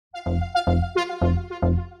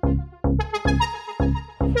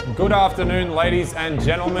Good afternoon, ladies and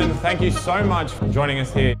gentlemen. Thank you so much for joining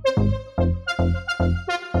us here.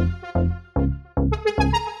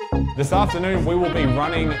 This afternoon, we will be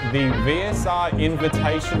running the VSR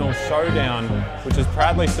Invitational Showdown, which is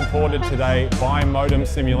proudly supported today by Motum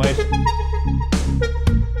Simulation.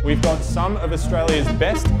 We've got some of Australia's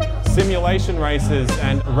best simulation races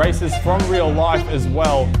and races from real life as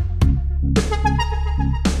well.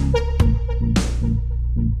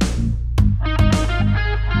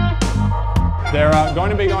 They're going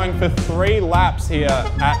to be going for 3 laps here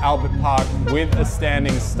at Albert Park with a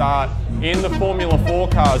standing start in the Formula 4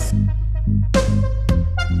 cars.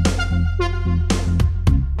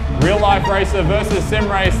 Real life racer versus sim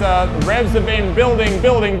racer. The revs have been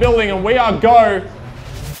building, and we are go.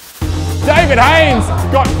 David Haines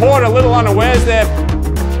got caught a little unawares there.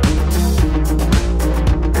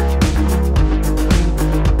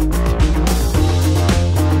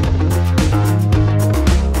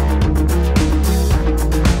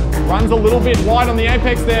 Runs a little bit wide on the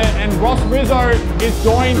apex there, and Rizzo is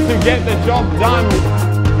going to get the job done.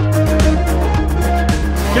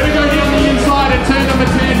 Gonna go down the inside at turn number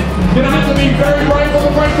 10. Gonna have to be very brave on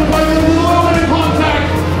the brakes to play with a little bit of contact.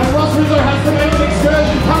 And Rizzo has to make an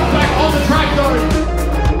excursion, comes back on the track though.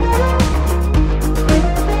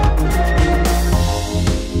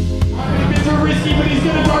 A bit too risky, but he's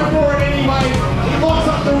gonna go for it anyway. He locks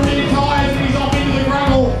up the rear tyres and he's off into the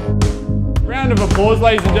gravel. Round of applause,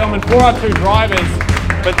 ladies and gentlemen, for our 2 drivers.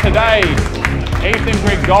 But today,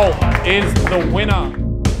 Grigg-Gault is the winner.